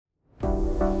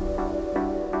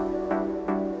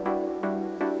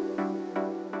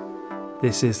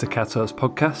This is the Catos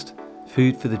Podcast,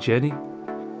 Food for the Journey.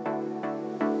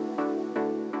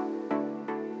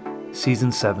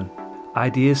 Season 7,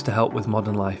 Ideas to Help with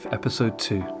Modern Life, Episode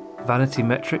 2, Vanity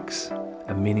Metrics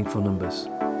and Meaningful Numbers.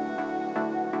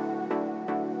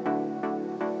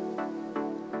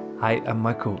 Hi, I'm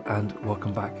Michael and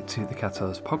welcome back to the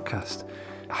Catos Podcast.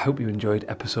 I hope you enjoyed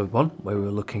Episode 1, where we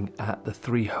were looking at the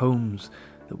 3 homes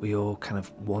that we all kind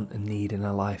of want and need in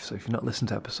our life. So if you've not listened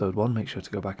to Episode 1, make sure to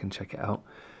go back and check it out.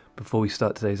 Before we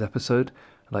start today's episode,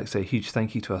 I'd like to say a huge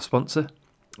thank you to our sponsor.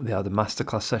 They are the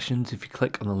masterclass sessions. If you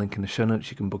click on the link in the show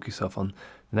notes, you can book yourself on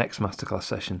the next masterclass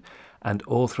session. And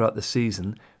all throughout the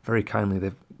season, very kindly,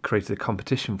 they've created a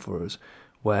competition for us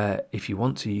where if you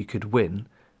want to, you could win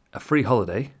a free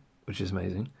holiday, which is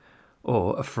amazing,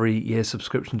 or a free year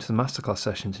subscription to the masterclass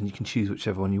sessions, and you can choose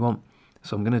whichever one you want.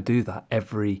 So I'm going to do that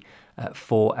every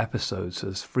 4 episodes. So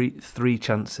there's 3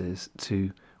 chances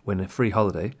to win a free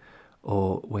holiday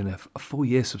or win a full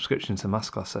year subscription to the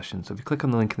masterclass session. So if you click on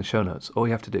the link in the show notes, all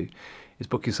you have to do is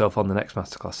book yourself on the next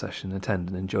masterclass session, attend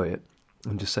and enjoy it,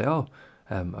 and just say, I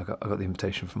got the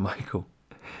invitation from Michael.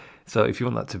 So if you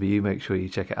want that to be you, make sure you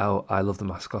check it out. I love the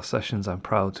masterclass sessions. I'm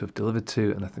proud to have delivered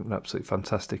 2, and I think they're absolutely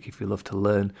fantastic. If you love to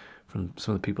learn from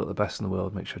some of the people at the best in the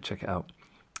world, make sure to check it out.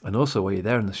 And also, while you're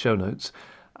there in the show notes,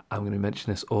 I'm going to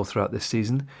mention this all throughout this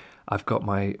season. I've got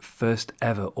my first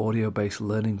ever audio-based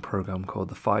learning program called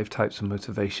The 5 Types of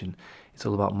Motivation. It's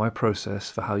all about my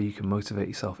process for how you can motivate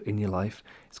yourself in your life.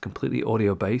 It's completely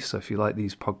audio-based, so if you like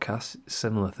these podcasts,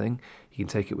 similar thing, you can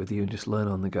take it with you and just learn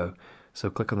on the go.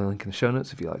 So click on the link in the show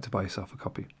notes if you'd like to buy yourself a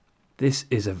copy. This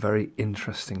is a very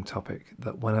interesting topic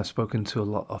that when I've spoken to a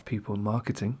lot of people in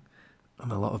marketing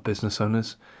and a lot of business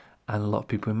owners and a lot of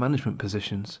people in management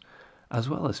positions, as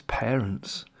well as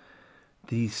parents,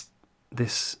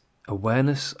 this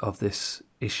awareness of this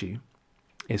issue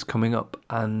is coming up.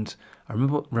 And I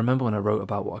remember when I wrote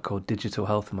about what I called digital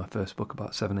health in my first book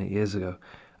about 7-8 years ago,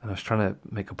 and I was trying to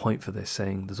make a point for this,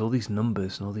 saying there's all these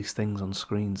numbers and all these things on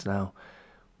screens now.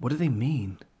 What do they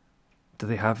mean? Do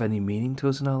they have any meaning to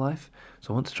us in our life?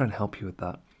 So I want to try and help you with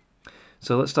that.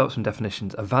 So let's start with some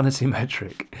definitions. A vanity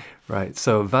metric, right?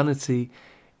 So vanity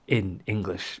in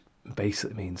English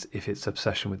basically means if it's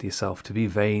obsession with yourself. To be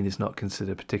vain is not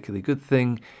considered a particularly good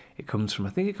thing. It comes from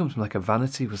like a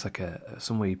vanity was like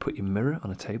somewhere you put your mirror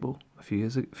on a table a few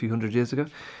hundred years ago.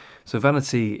 So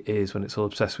vanity is when it's all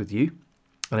obsessed with you,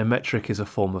 and a metric is a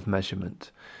form of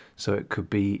measurement. So it could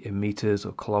be in meters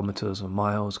or kilometers or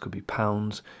miles, could be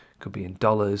pounds, could be in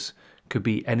dollars, could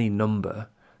be any number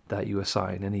that you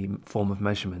assign, any form of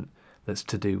measurement that's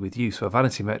to do with you. So a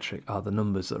vanity metric are the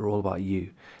numbers that are all about you.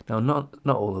 Now, not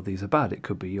all of these are bad. It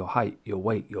could be your height, your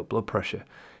weight, your blood pressure.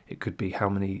 It could be how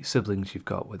many siblings you've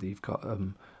got, whether you've got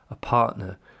a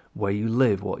partner, where you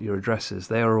live, what your address is.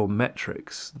 They are all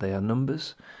metrics. They are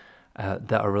numbers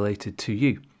that are related to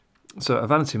you. So a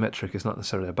vanity metric is not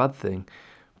necessarily a bad thing,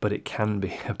 but it can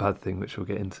be a bad thing, which we'll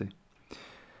get into.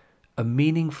 A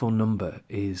meaningful number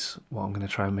is what I'm going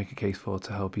to try and make a case for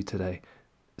to help you today.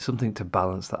 Something to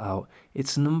balance that out.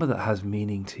 It's a number that has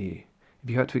meaning to you. If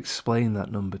you had to explain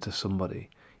that number to somebody,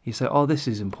 you say, this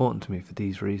is important to me for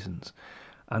these reasons.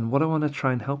 And what I want to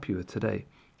try and help you with today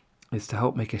is to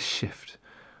help make a shift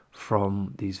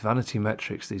from these vanity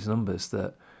metrics, these numbers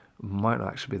that might not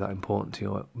actually be that important to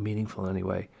you or meaningful in any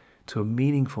way, to a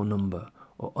meaningful number,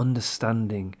 or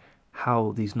understanding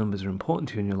how these numbers are important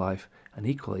to you in your life, and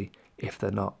equally, if they're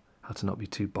not, how to not be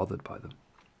too bothered by them.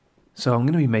 So I'm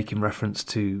going to be making reference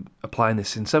to applying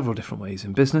this in several different ways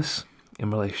in business,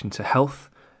 in relation to health,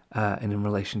 and in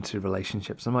relation to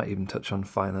relationships. I might even touch on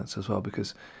finance as well,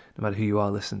 because no matter who you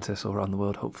are listening to this all around the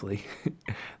world, hopefully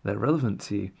they're relevant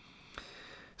to you.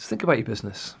 So think about your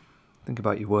business. Think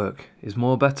about your work. Is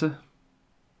more better?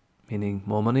 Meaning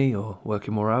more money or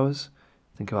working more hours?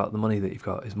 Think about the money that you've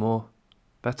got. Is more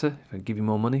better? If I give you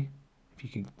more money, if you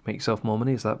can make yourself more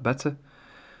money, is that better?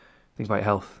 Think about your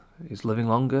health. Is living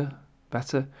longer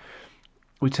better?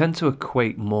 We tend to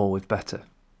equate more with better.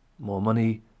 More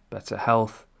money, better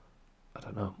health,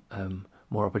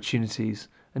 more opportunities.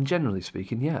 And generally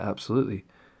speaking, yeah, absolutely.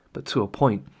 But to a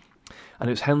point. And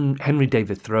it was Henry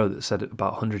David Thoreau that said it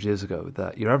about 100 years ago,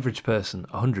 that your average person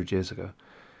 100 years ago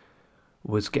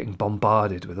was getting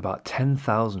bombarded with about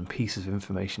 10,000 pieces of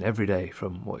information every day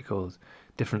from what he called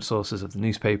different sources of the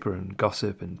newspaper and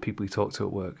gossip and people he talked to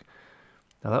at work.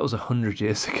 Now that was 100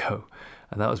 years ago,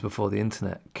 and that was before the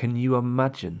internet. Can you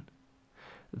imagine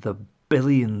the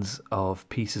billions of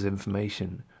pieces of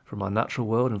information from our natural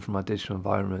world and from our digital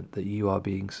environment that you are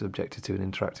being subjected to and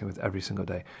interacting with every single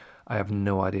day? I have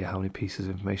no idea how many pieces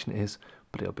of information it is,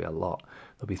 but it'll be a lot.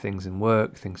 There'll be things in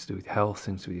work, things to do with your health,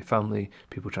 things to do with your family,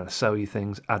 people trying to sell you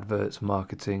things, adverts,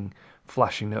 marketing,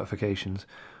 flashing notifications,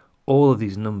 all of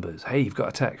these numbers. Hey, you've got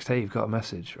a text. Hey, you've got a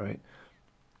message, right?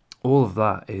 All of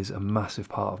that is a massive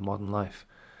part of modern life.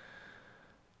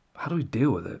 How do we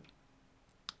deal with it?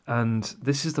 And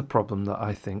this is the problem that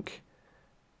I think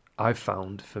I've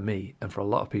found for me and for a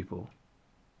lot of people.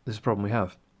 This is a problem we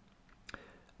have.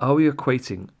 Are we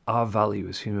equating our value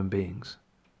as human beings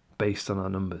based on our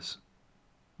numbers?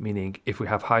 Meaning, if we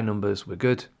have high numbers, we're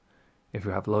good. If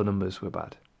we have low numbers, we're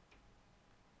bad.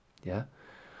 Yeah?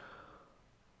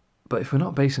 But if we're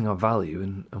not basing our value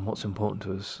and what's important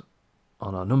to us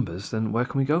on our numbers, then where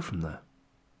can we go from there?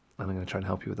 And I'm going to try and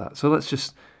help you with that. So let's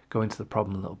just go into the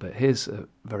problem a little bit. Here's a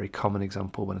very common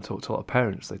example when I talk to a lot of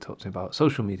parents. They talk to me about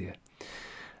social media.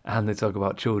 And they talk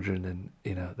about children and,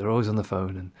 they're always on the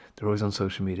phone and they're always on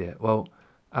social media. Well,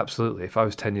 absolutely. If I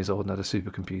was 10 years old and had a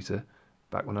supercomputer,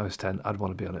 back when I was 10, I'd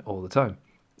want to be on it all the time.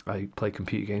 I play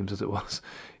computer games as it was,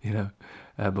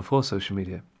 before social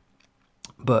media.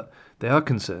 But they are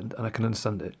concerned, and I can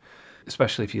understand it,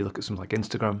 especially if you look at something like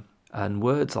Instagram and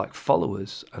words like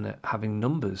followers and it having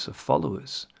numbers of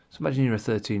followers. So imagine you're a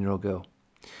 13-year-old girl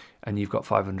and you've got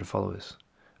 500 followers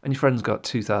and your friend's got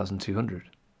 2,200.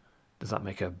 Does that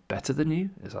make her better than you?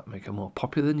 Does that make her more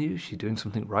popular than you? Is she doing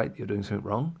something right? You're doing something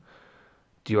wrong?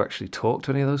 Do you actually talk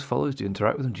to any of those followers? Do you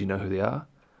interact with them? Do you know who they are?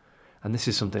 And this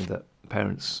is something that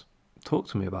parents talk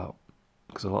to me about,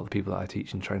 because a lot of the people that I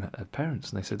teach and train are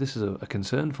parents, and they say this is a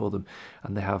concern for them,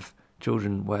 and they have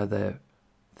children where they're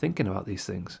thinking about these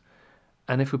things.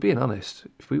 And if we're being honest,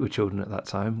 if we were children at that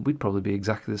time, we'd probably be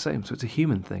exactly the same. So it's a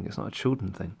human thing, it's not a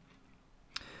children thing.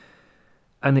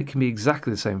 And it can be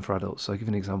exactly the same for adults. So I'll give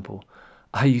you an example.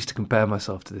 I used to compare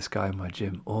myself to this guy in my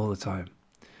gym all the time.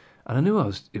 And I knew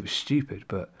it was stupid,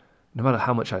 but no matter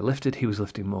how much I lifted, he was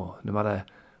lifting more. No matter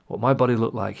what my body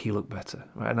looked like, he looked better.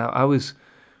 Right now,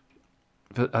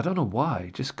 but I don't know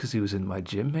why, just because he was in my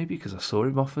gym, maybe because I saw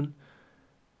him often,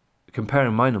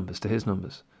 comparing my numbers to his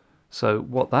numbers. So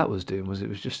what that was doing was it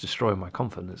was just destroying my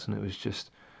confidence, and it was just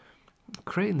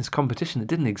creating this competition that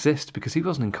didn't exist because he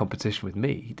wasn't in competition with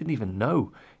me. He didn't even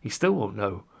know. He still won't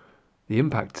know the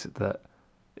impact that...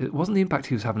 It wasn't the impact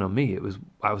he was having on me, it was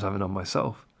I was having on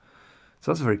myself.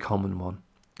 So that's a very common one.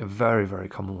 A very, very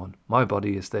common one. My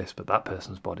body is this, but that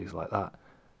person's body is like that.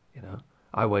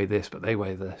 I weigh this, but they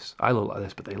weigh this. I look like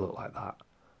this, but they look like that.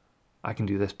 I can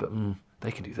do this, but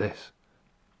they can do this.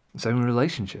 Same in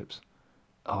relationships.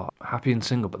 Oh, happy and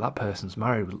single, but that person's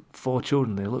married with 4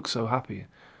 children. They look so happy.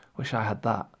 Wish I had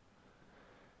that.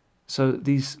 So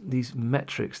these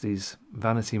metrics, these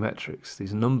vanity metrics,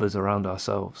 these numbers around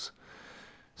ourselves,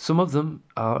 some of them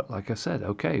are, like I said,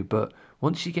 okay, but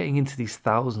once you're getting into these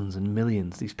thousands and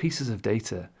millions, these pieces of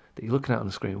data that you're looking at on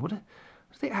the screen, what do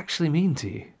they actually mean to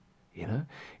you?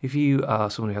 If you are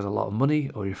someone who has a lot of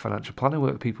money, or you're a financial planner,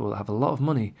 work with people that have a lot of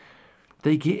money,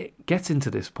 they get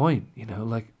into this point,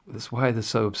 like that's why they're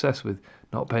so obsessed with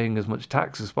not paying as much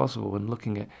tax as possible and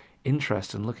looking at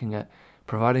interest and looking at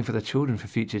providing for their children for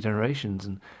future generations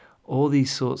and all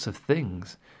these sorts of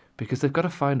things, because they've got to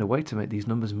find a way to make these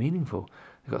numbers meaningful.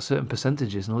 They've got certain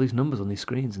percentages and all these numbers on these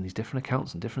screens and these different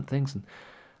accounts and different things, and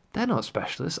they're not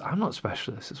specialists. I'm not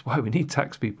specialist. It's why we need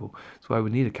tax people. It's why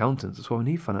we need accountants. It's why we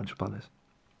need financial planners.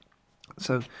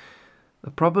 So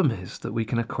the problem is that we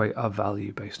can equate our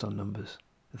value based on numbers.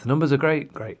 If the numbers are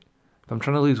great, great. If I'm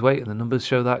trying to lose weight and the numbers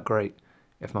show that, great.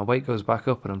 If my weight goes back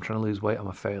up and I'm trying to lose weight, I'm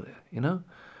a failure.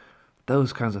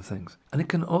 Those kinds of things. And it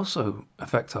can also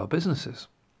affect our businesses,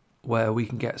 where we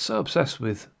can get so obsessed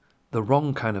with the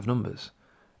wrong kind of numbers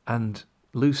and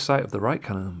lose sight of the right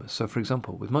kind of numbers. So, for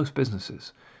example, with most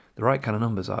businesses, the right kind of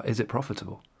numbers are, is it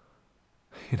profitable?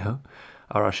 Are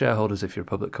our shareholders, if you're a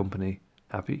public company,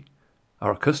 happy?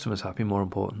 Are our customers happy, more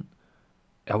important?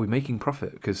 Are we making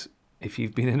profit? Because if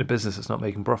you've been in a business that's not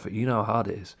making profit, you know how hard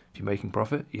it is. If you're making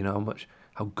profit, you know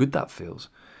how good that feels.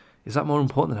 Is that more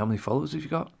important than how many followers have you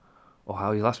got? Or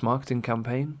how your last marketing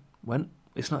campaign went?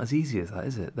 It's not as easy as that,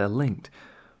 is it? They're linked.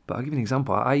 But I'll give you an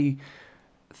example. I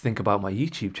think about my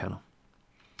YouTube channel,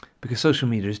 because social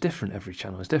media is different. Every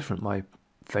channel is different. My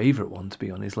favourite one to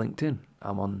be on is LinkedIn.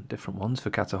 I'm on different ones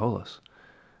for Cataholos,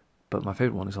 but my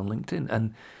favourite one is on LinkedIn.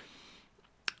 And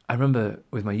I remember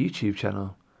with my YouTube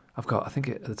channel, I've got, I think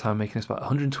at the time, making this about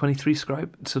 123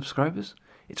 subscribers.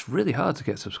 It's really hard to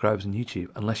get subscribers on YouTube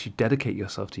unless you dedicate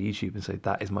yourself to YouTube and say,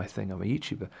 that is my thing, I'm a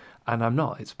YouTuber. And I'm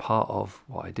not. It's part of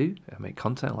what I do. I make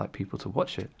content, I like people to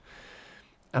watch it.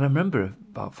 And I remember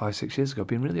about 5-6 years ago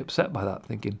being really upset by that,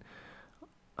 thinking,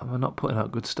 am I not putting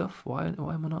out good stuff? Why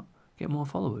am I not getting more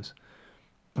followers?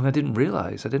 And I didn't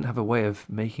realise, I didn't have a way of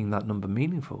making that number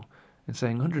meaningful. And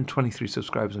saying 123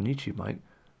 subscribers on YouTube, Mike,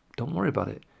 don't worry about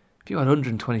it. If you had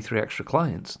 123 extra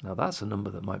clients, now that's a number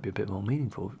that might be a bit more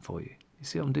meaningful for you. You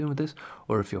see what I'm doing with this?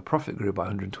 Or if your profit grew by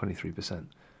 123%,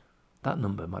 that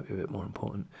number might be a bit more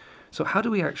important. So how do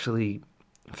we actually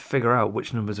figure out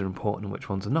which numbers are important and which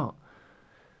ones are not?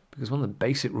 Because one of the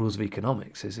basic rules of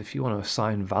economics is if you want to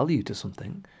assign value to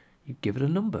something, you give it a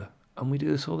number. And we do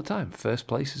this all the time. First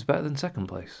place is better than second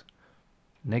place.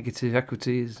 Negative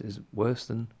equity is worse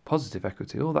than positive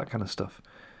equity, all that kind of stuff.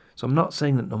 So I'm not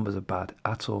saying that numbers are bad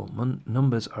at all.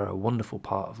 Numbers are a wonderful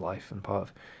part of life and part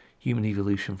of human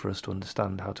evolution for us to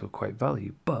understand how to equate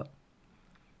value. But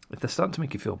if they're starting to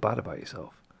make you feel bad about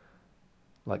yourself,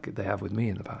 like they have with me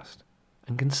in the past,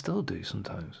 and can still do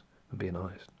sometimes, I'm being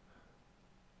honest,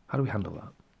 how do we handle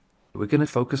that? We're going to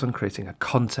focus on creating a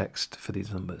context for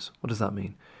these numbers. What does that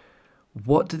mean?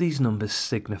 What do these numbers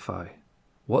signify?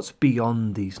 What's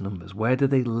beyond these numbers? Where do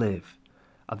they live?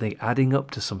 Are they adding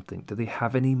up to something? Do they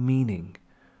have any meaning?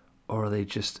 Or are they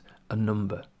just a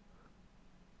number?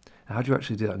 Now, how do you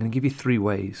actually do that? I'm going to give you 3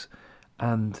 ways.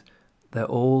 And they're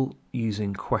all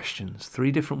using questions.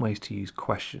 3 different ways to use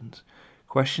questions.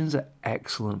 Questions are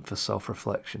excellent for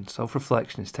self-reflection.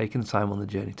 Self-reflection is taking the time on the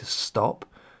journey to stop,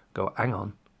 go, hang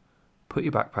on, put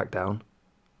your backpack down,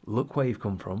 look where you've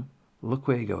come from, look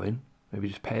where you're going, maybe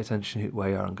just pay attention to where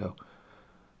you are and go,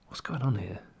 what's going on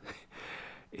here?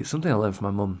 It's something I learned from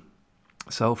my mum.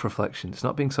 Self-reflection. It's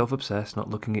not being self-obsessed, not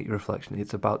looking at your reflection.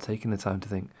 It's about taking the time to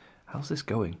think, how's this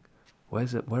going? Where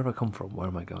have I come from? Where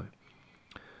am I going?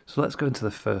 So let's go into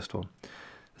the first one.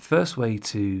 The first way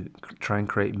to try and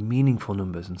create meaningful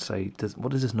numbers and say,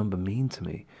 what does this number mean to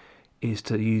me, is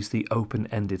to use the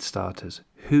open-ended starters.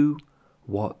 Who,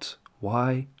 what,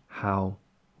 why, how,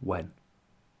 when.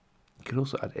 You could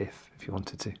also add if you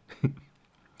wanted to.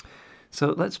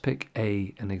 So let's pick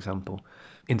an example.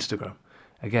 Instagram.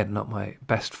 Again, not my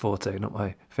best forte, not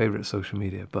my favourite social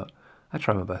media, but I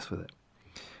try my best with it.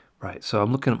 Right, so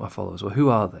I'm looking at my followers. Well, who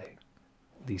are they?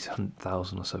 These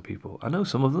 100,000 or so people. I know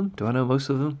some of them. Do I know most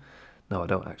of them? No, I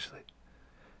don't actually.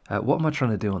 What am I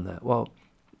trying to do on there? Well,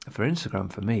 for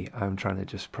Instagram, for me, I'm trying to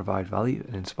just provide value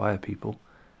and inspire people.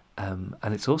 And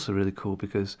it's also really cool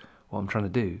because what I'm trying to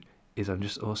do is I'm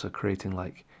just also creating,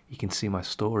 like, you can see my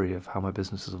story of how my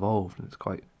business has evolved, and it's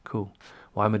quite cool.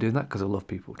 Why am I doing that? Because I love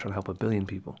people, trying to help 1 billion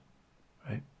people,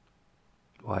 right?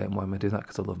 Why am I doing that?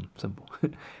 Because I love them. Simple.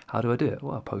 How do I do it?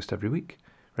 Well, I post every week,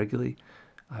 regularly.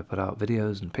 I put out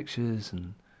videos and pictures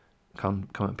and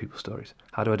comment people's stories.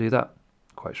 How do I do that?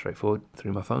 Quite straightforward,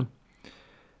 through my phone.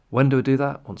 When do I do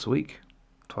that? Once a week,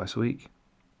 twice a week.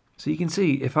 So you can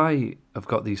see if I have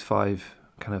got these 5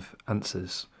 kind of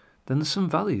answers, then there's some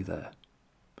value there.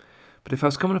 But if I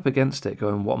was coming up against it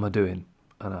going, what am I doing?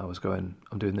 And I was going,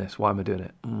 I'm doing this. Why am I doing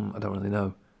it? I don't really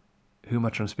know. Who am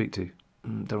I trying to speak to?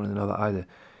 Don't really know that either.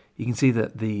 You can see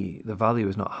that the value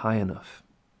is not high enough.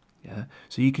 Yeah.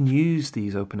 So you can use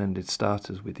these open-ended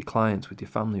starters with your clients, with your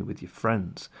family, with your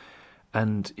friends.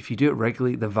 And if you do it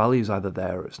regularly, the value is either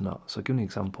there or it's not. So I'll give you an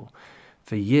example.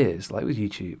 For years, like with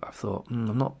YouTube, I've thought,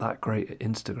 I'm not that great at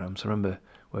Instagram. So I remember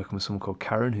working with someone called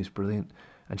Karen, who's brilliant,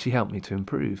 and she helped me to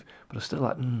improve. But I was still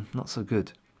like, not so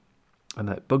good. And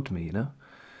that bugged me, you know.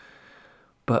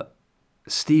 But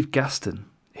Steve Gaston,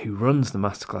 who runs the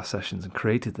masterclass sessions and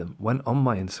created them, went on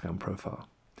my Instagram profile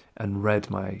and read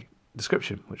my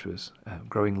description, which was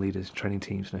growing leaders, training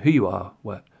teams, know who you are,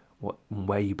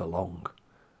 where you belong.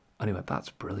 And he went, that's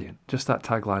brilliant. Just that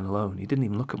tagline alone. He didn't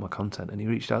even look at my content, and he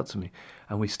reached out to me,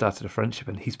 and we started a friendship,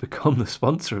 and he's become the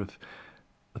sponsor of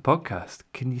the podcast.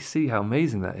 Can you see how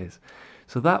amazing that is?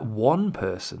 So that one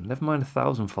person, never mind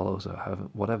 1,000 followers or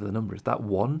whatever the number is, that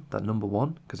number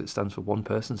one, because it stands for one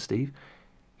person, Steve,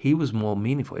 he was more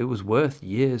meaningful. It was worth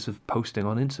years of posting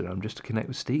on Instagram just to connect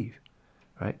with Steve,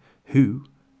 right?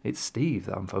 It's Steve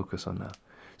that I'm focused on now.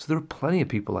 So there are plenty of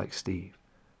people like Steve.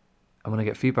 And when I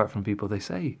get feedback from people, they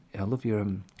say, I love your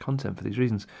content for these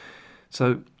reasons.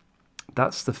 So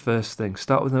that's the first thing.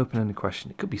 Start with an open-ended question.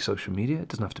 It could be social media. It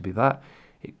doesn't have to be that.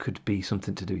 It could be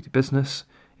something to do with your business.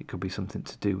 It could be something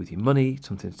to do with your money,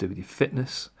 something to do with your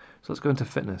fitness. So let's go into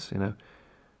fitness,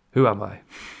 Who am I?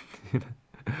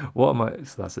 What am I?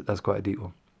 So that's quite a deep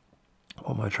one.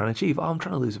 What am I trying to achieve? I'm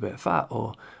trying to lose a bit of fat,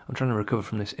 or I'm trying to recover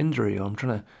from this injury, or I'm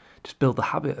trying to just build the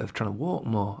habit of trying to walk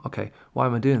more. Okay, why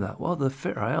am I doing that? Well, the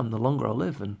fitter I am, the longer I'll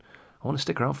live, and I want to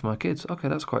stick around for my kids. Okay,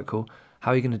 that's quite cool.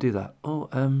 How are you going to do that? Oh,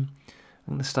 I'm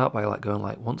going to start by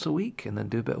going once a week and then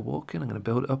do a bit of walking. I'm going to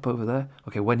build it up over there.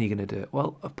 Okay, when are you going to do it?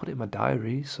 Well, I've put it in my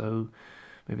diary, so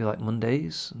maybe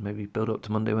Mondays, maybe build up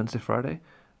to Monday, Wednesday, Friday.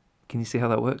 Can you see how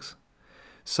that works?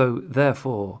 So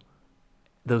therefore,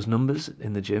 those numbers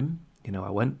in the gym, I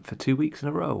went for 2 weeks in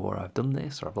a row, or I've done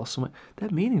this, or I've lost something, they're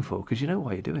meaningful because you know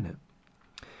why you're doing it.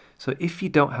 So if you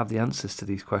don't have the answers to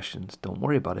these questions, don't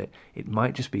worry about it. It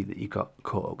might just be that you got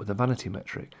caught up with a vanity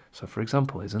metric. So for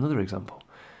example, here's another example.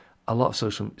 A lot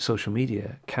of social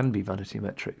media can be vanity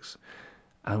metrics,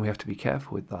 and we have to be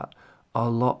careful with that. A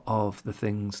lot of the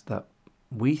things that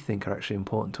we think are actually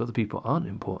important to other people aren't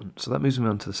important. So that moves me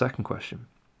on to the second question.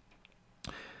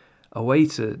 A way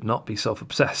to not be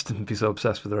self-obsessed and be so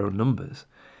obsessed with our own numbers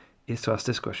is to ask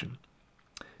this question.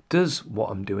 Does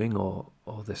what I'm doing or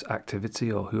this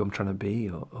activity or who I'm trying to be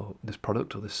or this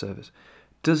product or this service,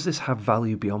 does this have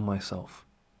value beyond myself?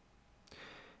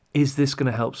 Is this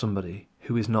going to help somebody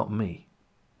who is not me?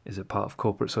 Is it part of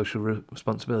corporate social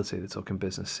responsibility? They're talking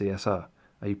business CSR.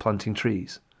 Are you planting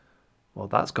trees? Well,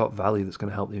 that's got value that's going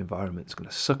to help the environment. It's going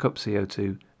to suck up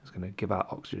CO2. It's going to give out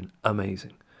oxygen.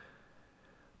 Amazing.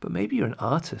 But maybe you're an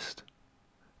artist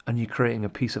and you're creating a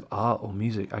piece of art or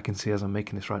music. I can see as I'm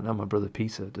making this right now, my brother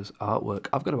Peter does artwork.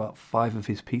 I've got about 5 of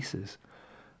his pieces.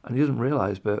 And he doesn't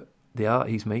realise, but the art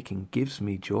he's making gives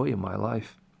me joy in my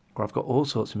life. Or I've got all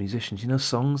sorts of musicians,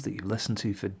 songs that you listen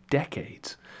to for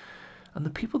decades. And the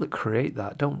people that create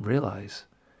that don't realise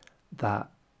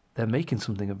that they're making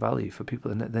something of value for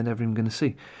people that they're never even going to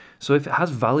see. So if it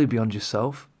has value beyond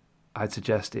yourself, I'd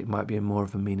suggest it might be more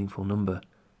of a meaningful number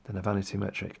than a vanity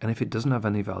metric. And if it doesn't have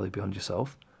any value beyond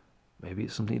yourself, maybe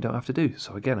it's something you don't have to do.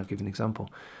 So again, I'll give you an example.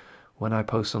 When I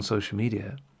post on social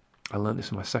media, I learned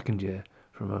this in my second year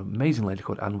from an amazing lady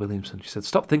called Anne Williamson. She said,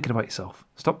 stop thinking about yourself.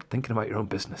 Stop thinking about your own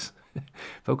business.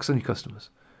 Focus on your customers.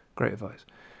 Great advice.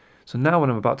 So now when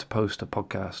I'm about to post a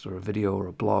podcast or a video or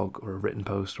a blog or a written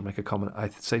post or make a comment, I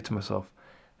say to myself,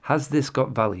 has this got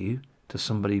value to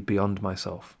somebody beyond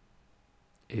myself?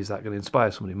 Is that going to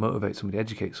inspire somebody, motivate somebody,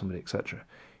 educate somebody, etc.?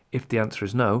 If the answer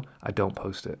is no, I don't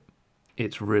post it.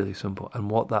 It's really simple.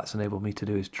 And what that's enabled me to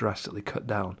do is drastically cut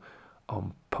down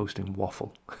on posting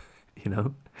waffle, Because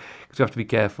you have to be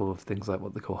careful of things like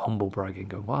what they call humble bragging,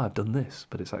 going, wow, I've done this,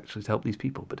 but it's actually to help these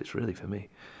people, but it's really for me.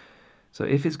 So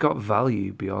if it's got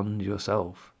value beyond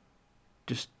yourself,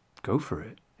 just go for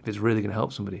it. If it's really going to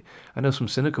help somebody. I know some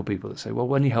cynical people that say, well,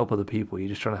 when you help other people, you're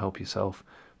just trying to help yourself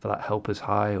for that helper's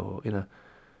high or,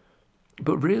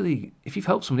 But really, if you've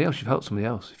helped somebody else, you've helped somebody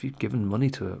else. If you've given money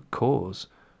to a cause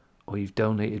or you've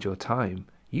donated your time,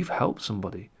 you've helped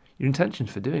somebody. Your intentions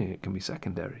for doing it can be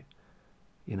secondary.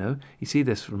 You see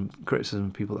this from criticism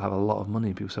of people that have a lot of money.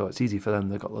 And people say, oh, it's easy for them,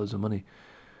 they've got loads of money.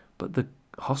 But the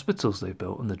hospitals they've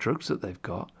built and the drugs that they've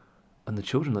got and the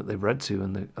children that they've read to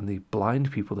and the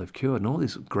blind people they've cured and all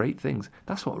these great things,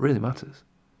 that's what really matters.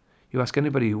 You ask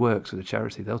anybody who works with a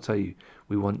charity, they'll tell you,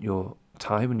 we want your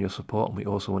time and your support and we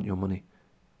also want your money.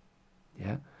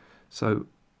 Yeah? So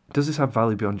does this have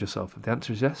value beyond yourself? If the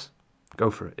answer is yes,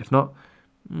 go for it. If not,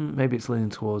 maybe it's leaning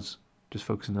towards just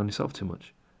focusing on yourself too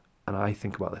much. And I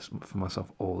think about this for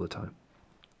myself all the time.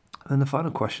 And then the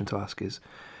final question to ask is,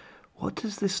 what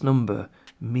does this number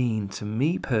mean to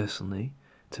me personally,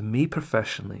 to me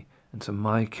professionally, and to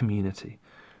my community?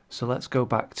 So let's go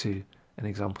back to an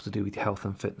example to do with health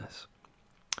and fitness.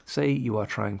 Say you are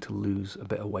trying to lose a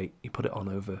bit of weight. You put it on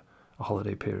over a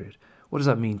holiday period. What does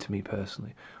that mean to me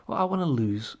personally? Well, I want to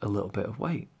lose a little bit of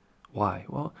weight. Why?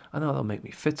 Well, I know that'll make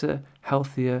me fitter,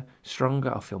 healthier, stronger.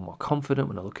 I'll feel more confident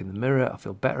when I look in the mirror. I'll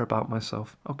feel better about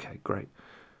myself. Okay, great.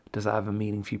 Does that have a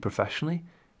meaning for you professionally?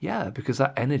 Yeah, because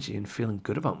that energy and feeling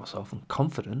good about myself and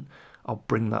confident, I'll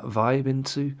bring that vibe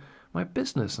into my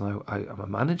business. And I'm a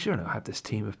manager and I have this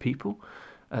team of people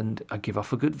and I give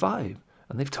off a good vibe.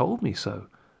 And they've told me so. And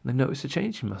they've noticed a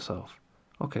change in myself.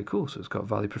 Okay, cool. So it's got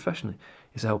value professionally.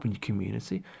 Is it helping your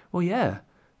community? Well, yeah,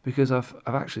 because I've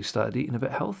actually started eating a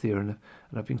bit healthier and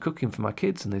I've been cooking for my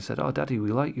kids and they said, oh, Daddy,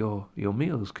 we like your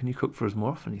meals. Can you cook for us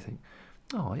more often? You think,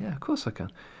 oh, yeah, of course I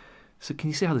can. So can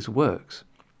you see how this works?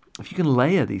 If you can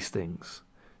layer these things,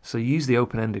 so use the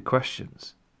open-ended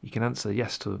questions, you can answer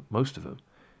yes to most of them.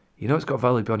 It's got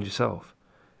value beyond yourself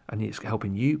and it's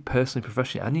helping you personally,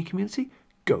 professionally and your community,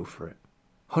 go for it.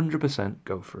 100%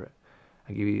 go for it.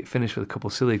 I'll finish with a couple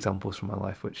of silly examples from my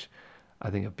life, which I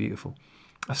think are beautiful.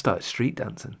 I started street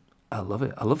dancing. I love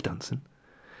it. I love dancing.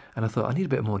 And I thought, I need a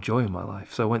bit more joy in my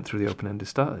life. So I went through the open-ended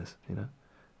starters,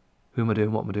 Who am I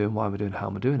doing, what am I doing, why am I doing, how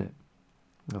am I doing it?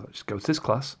 I thought, just go to this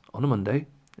class on a Monday,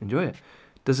 enjoy it.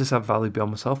 Does this have value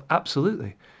beyond myself?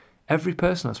 Absolutely. Every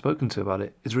person I've spoken to about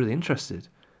it is really interested.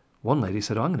 One lady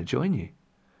said, oh, I'm going to join you.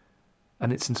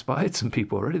 And it's inspired some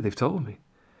people already, they've told me.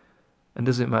 And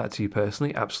does it matter to you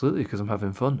personally? Absolutely, because I'm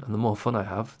having fun. And the more fun I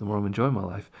have, the more I'm enjoying my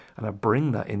life. And I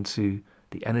bring that into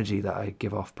the energy that I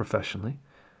give off professionally.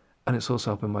 And it's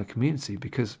also helping my community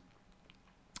because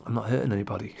I'm not hurting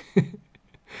anybody.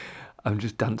 I'm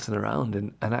just dancing around.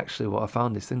 And actually what I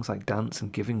found is things like dance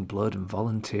and giving blood and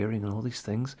volunteering and all these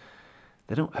things,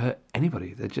 they don't hurt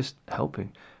anybody. They're just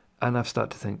helping. And I've started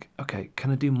to think, okay,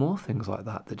 can I do more things like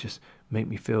that that just make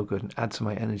me feel good and add to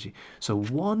my energy? So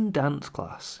one dance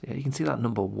class, yeah, you can see that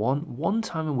number one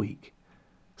time a week,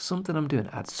 something I'm doing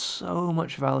adds so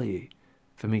much value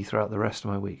for me throughout the rest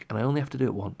of my week. And I only have to do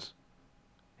it once.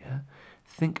 Yeah.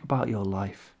 Think about your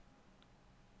life.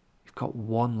 You've got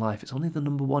one life. It's only the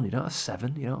number one. You don't have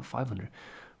 7, you don't have 500.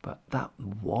 But that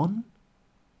one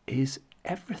is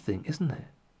everything, isn't it?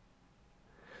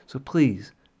 So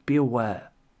please be aware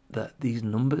that these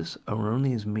numbers are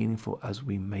only as meaningful as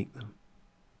we make them.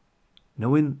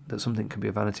 Knowing that something can be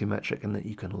a vanity metric and that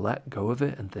you can let go of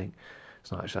it and think,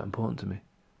 it's not actually that important to me,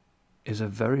 is a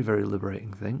very, very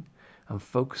liberating thing. And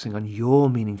focusing on your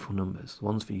meaningful numbers,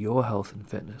 ones for your health and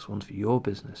fitness, ones for your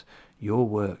business, your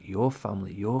work, your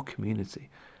family, your community,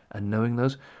 and knowing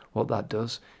those, what that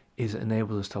does is it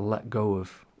enables us to let go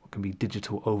of what can be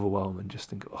digital overwhelm and just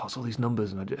think, oh, it's all these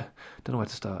numbers and I don't know where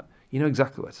to start. You know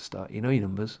exactly where to start. You know your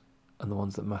numbers and the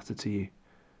ones that matter to you.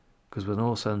 Because when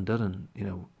all said and done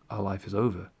and, our life is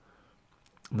over,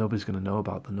 nobody's going to know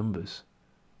about the numbers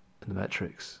and the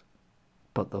metrics,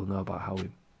 but they'll know about how we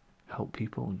help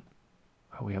people and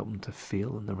how we help them to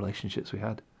feel and the relationships we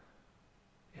had,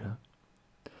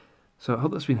 So I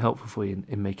hope that's been helpful for you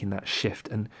in making that shift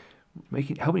and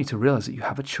helping you to realise that you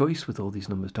have a choice with all these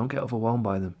numbers. Don't get overwhelmed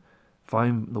by them.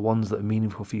 Find the ones that are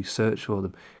meaningful for you, search for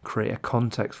them, create a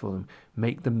context for them,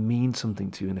 make them mean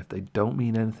something to you. And if they don't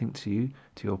mean anything to you,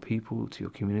 to your people, to your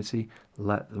community,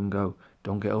 let them go.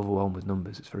 Don't get overwhelmed with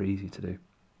numbers. It's very easy to do.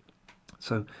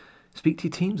 So speak to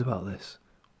your teams about this.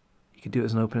 You can do it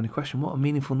as an open-ended question. What are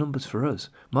meaningful numbers for us?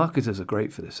 Marketers are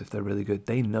great for this if they're really good.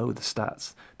 They know the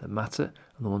stats that matter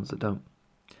and the ones that don't.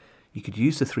 You could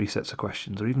use the 3 sets of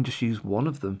questions or even just use one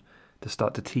of them to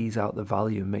start to tease out the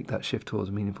value and make that shift towards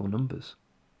meaningful numbers.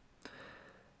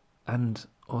 And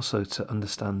also to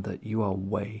understand that you are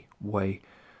way, way,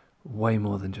 way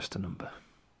more than just a number.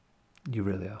 You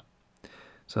really are.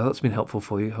 So that's been helpful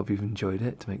for you. Hope you've enjoyed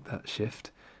it to make that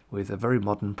shift with a very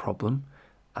modern problem,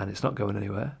 and it's not going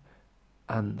anywhere.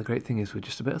 And the great thing is with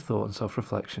just a bit of thought and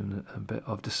self-reflection and a bit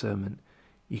of discernment,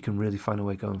 you can really find a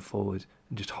way going forward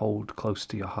and just hold close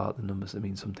to your heart the numbers that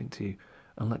mean something to you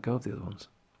and let go of the other ones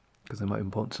because they might be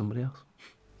important to somebody else.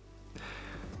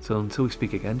 So until we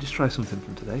speak again, just try something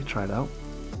from today. Try it out.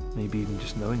 Maybe even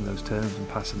just knowing those terms and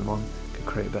passing them on can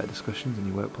create better discussions in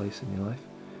your workplace, in your life.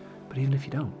 But even if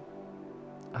you don't,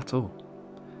 at all,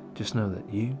 just know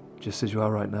that you, just as you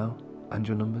are right now, and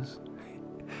your numbers,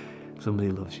 somebody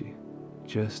loves you,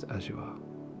 just as you are.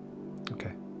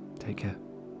 Okay, take care,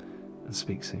 and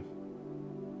speak soon.